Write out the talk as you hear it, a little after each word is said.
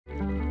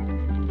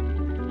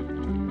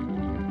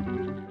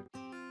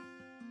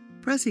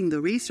Pressing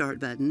the restart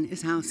button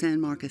is how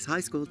San Marcos High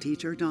School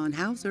teacher Dawn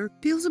Hauser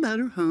feels about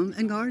her home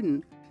and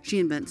garden. She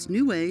invents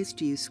new ways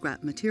to use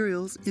scrap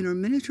materials in her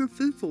miniature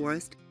food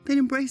forest that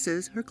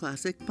embraces her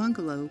classic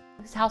bungalow.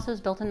 This house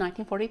was built in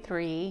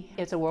 1943.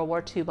 It's a World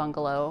War II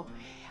bungalow,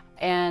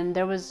 and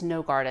there was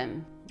no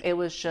garden. It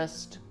was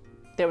just,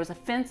 there was a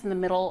fence in the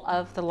middle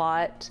of the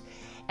lot,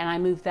 and I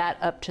moved that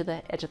up to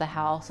the edge of the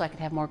house so I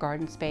could have more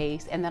garden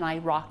space, and then I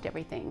rocked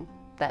everything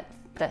that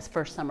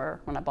first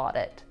summer when I bought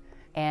it,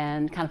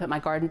 and kind of put my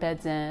garden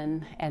beds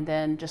in, and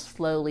then just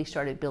slowly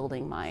started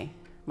building my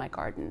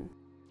garden.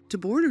 To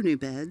border new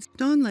beds,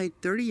 Dawn laid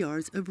 30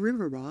 yards of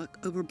river rock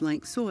over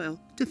blank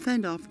soil to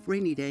fend off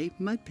rainy day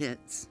mud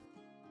pits.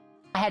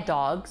 I had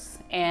dogs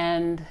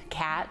and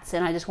cats,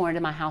 and I just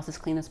wanted my house as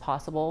clean as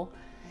possible.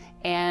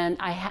 And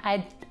I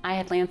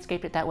had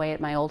landscaped it that way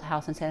at my old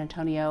house in San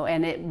Antonio,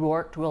 and it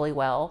worked really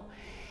well.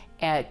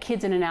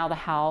 Kids in and out of the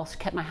house,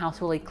 kept my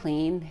house really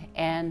clean,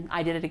 and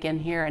I did it again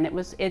here, and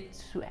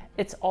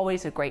it's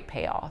always a great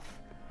payoff.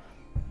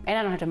 And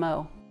I don't have to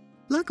mow.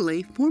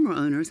 Luckily, former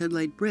owners had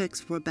laid bricks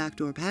for a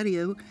backdoor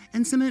patio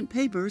and cement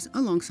pavers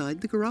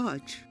alongside the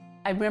garage.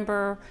 I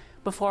remember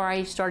before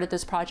I started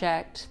this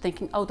project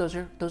thinking, oh, those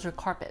are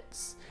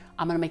carpets.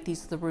 I'm gonna make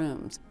these the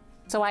rooms.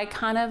 So I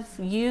kind of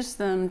used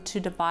them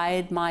to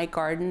divide my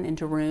garden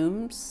into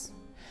rooms,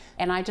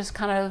 and I just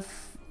kind of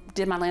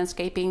did my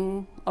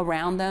landscaping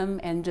around them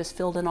and just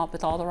filled it up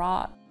with all the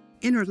rock.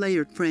 In her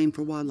layered frame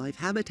for wildlife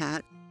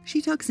habitat, she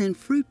tucks in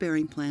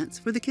fruit-bearing plants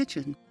for the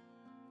kitchen.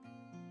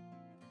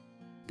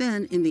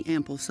 Then, in the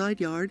ample side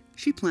yard,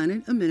 she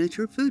planted a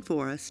miniature food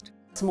forest.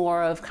 It's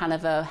more of kind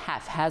of a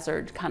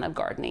haphazard kind of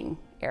gardening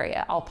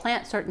area. I'll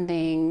plant certain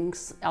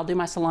things. I'll do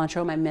my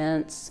cilantro, my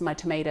mints, my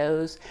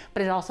tomatoes,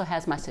 but it also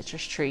has my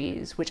citrus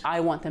trees, which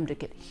I want them to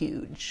get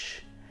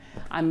huge.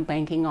 I'm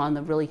banking on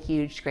the really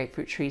huge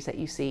grapefruit trees that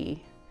you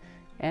see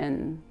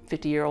in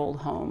 50-year-old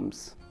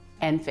homes,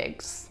 and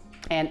figs,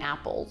 and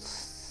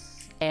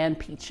apples, and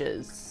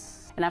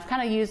peaches. And I've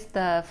kind of used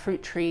the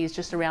fruit trees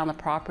just around the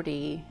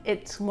property.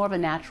 It's more of a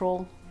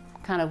natural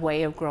kind of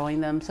way of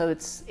growing them. So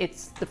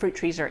the fruit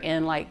trees are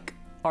in like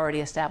already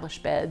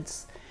established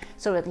beds.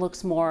 So it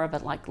looks more of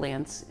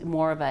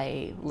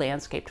a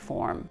landscaped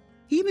form.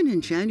 Even in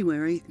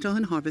January,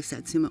 Dawn harvests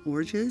Satsuma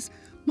oranges,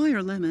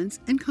 Meyer lemons,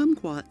 and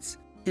kumquats.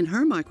 In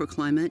her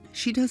microclimate,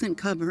 she doesn't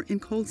cover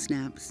in cold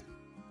snaps.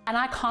 And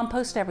I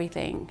compost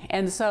everything.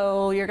 And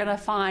so you're gonna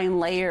find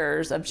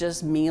layers of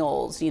just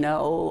meals,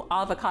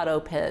 avocado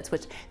pits,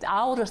 which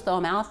I'll just throw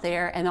them out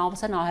there and all of a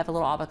sudden I'll have a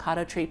little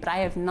avocado tree, but I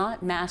have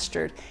not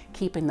mastered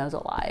keeping those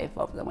alive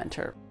over the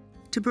winter.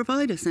 To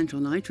provide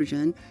essential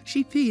nitrogen,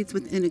 she feeds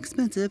with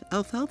inexpensive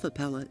alfalfa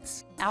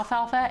pellets.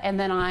 Alfalfa, and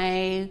then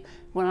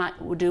when I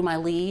do my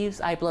leaves,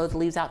 I blow the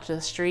leaves out to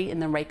the street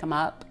and then rake them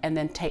up and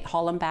then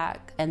haul them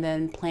back and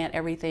then plant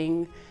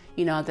everything.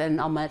 Then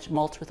I'll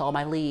mulch with all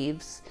my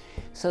leaves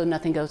so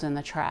nothing goes in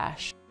the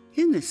trash.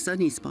 In this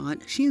sunny spot,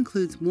 she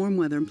includes warm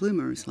weather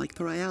bloomers like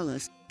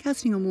Thorialis,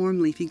 casting a warm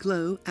leafy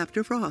glow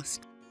after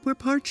frost. Where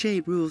part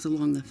shade rules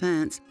along the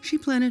fence, she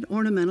planted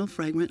ornamental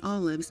fragrant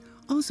olives,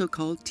 also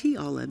called tea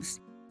olives.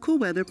 Cool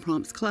weather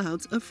prompts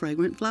clouds of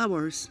fragrant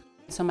flowers.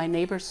 So my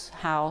neighbor's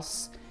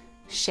house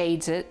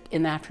shades it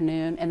in the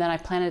afternoon, and then I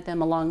planted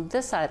them along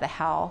this side of the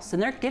house,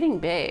 and they're getting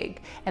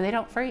big, and they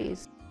don't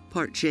freeze.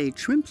 Part shade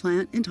shrimp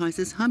plant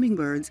entices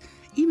hummingbirds,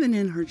 even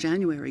in her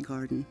January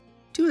garden.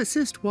 To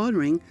assist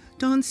watering,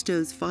 Dawn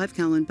stows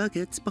 5-gallon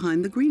buckets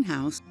behind the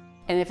greenhouse.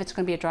 And if it's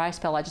going to be a dry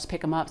spell, I just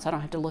pick them up so I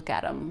don't have to look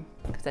at them,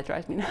 because that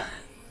drives me nuts.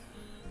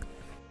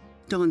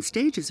 Dawn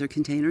stages her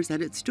containers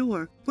at its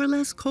door, where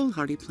less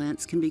cold-hardy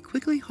plants can be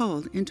quickly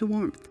hauled into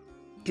warmth.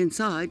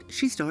 Inside,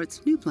 she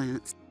starts new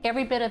plants.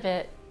 Every bit of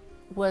it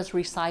was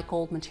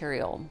recycled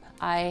material.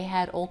 I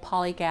had old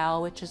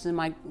polygal, which is in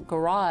my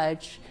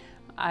garage.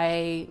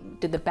 I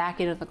did the back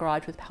end of the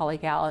garage with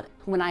polygal.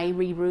 When I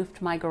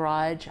re-roofed my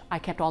garage, I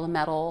kept all the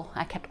metal,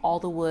 I kept all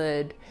the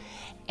wood,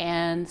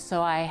 and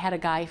so I had a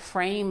guy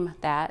frame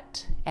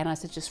that, and I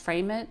said, just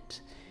frame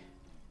it,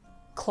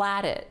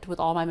 clad it with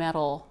all my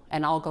metal,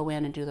 and I'll go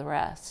in and do the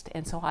rest.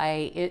 And so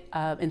I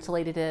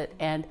insulated it,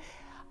 and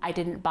I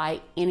didn't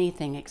buy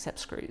anything except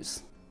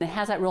screws. It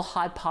has that real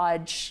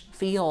hodgepodge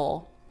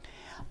feel.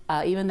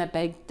 Even that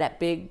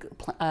big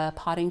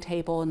potting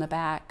table in the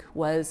back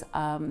was,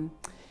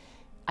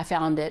 I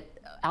found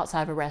it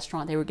outside of a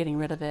restaurant. They were getting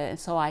rid of it, and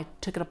so I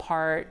took it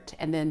apart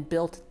and then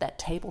built that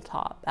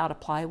tabletop out of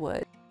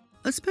plywood.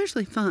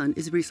 Especially fun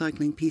is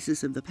recycling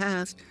pieces of the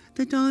past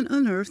that Dawn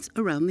unearths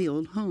around the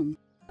old home.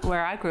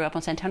 Where I grew up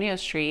on San Antonio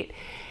Street,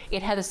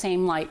 it had the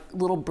same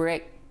little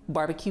brick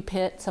barbecue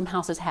pit some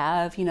houses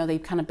have. They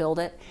kind of build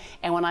it.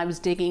 And when I was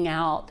digging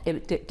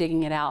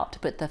it out to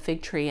put the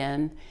fig tree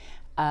in,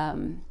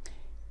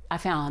 I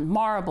found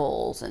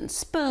marbles and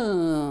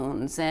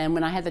spoons, and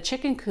when I had the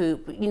chicken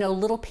coop,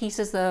 little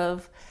pieces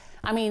of,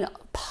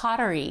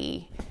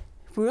 pottery,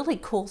 really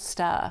cool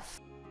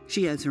stuff.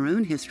 She adds her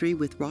own history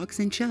with rocks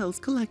and shells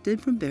collected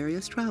from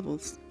various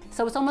travels.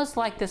 So it's almost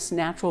like this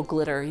natural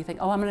glitter. You think,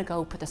 oh, I'm gonna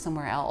go put this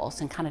somewhere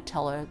else and kind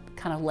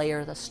of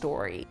layer the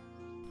story.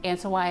 And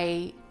so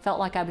I felt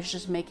like I was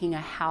just making a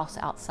house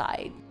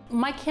outside.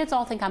 My kids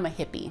all think I'm a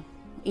hippie.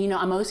 You know,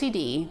 I'm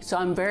OCD, so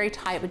I'm very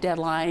tight with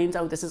deadlines.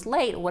 Oh, this is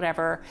late,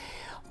 whatever.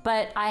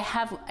 But I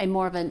have a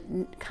more of a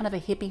kind of a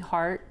hippie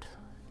heart.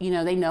 You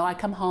know, they know I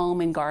come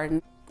home and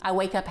garden. I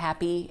wake up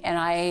happy, and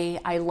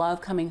I love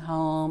coming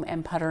home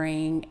and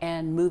puttering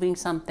and moving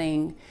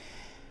something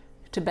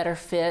to better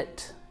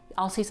fit.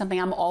 I'll see something,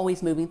 I'm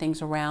always moving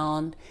things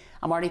around.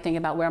 I'm already thinking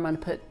about where I'm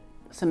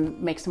gonna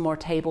make some more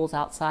tables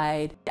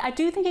outside. I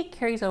do think it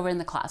carries over in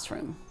the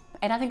classroom.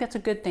 And I think that's a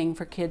good thing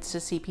for kids to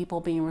see people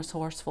being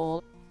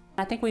resourceful.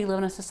 I think we live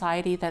in a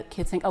society that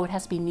kids think, oh, it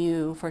has to be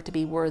new for it to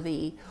be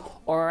worthy,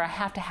 or I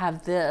have to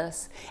have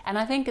this. And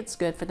I think it's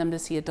good for them to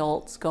see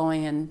adults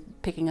going and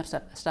picking up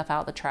stuff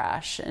out of the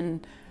trash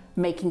and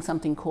making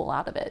something cool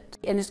out of it.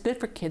 And it's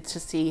good for kids to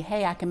see,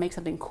 hey, I can make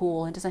something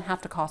cool. It doesn't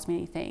have to cost me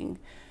anything.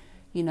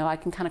 You know, I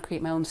can kind of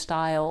create my own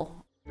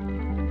style.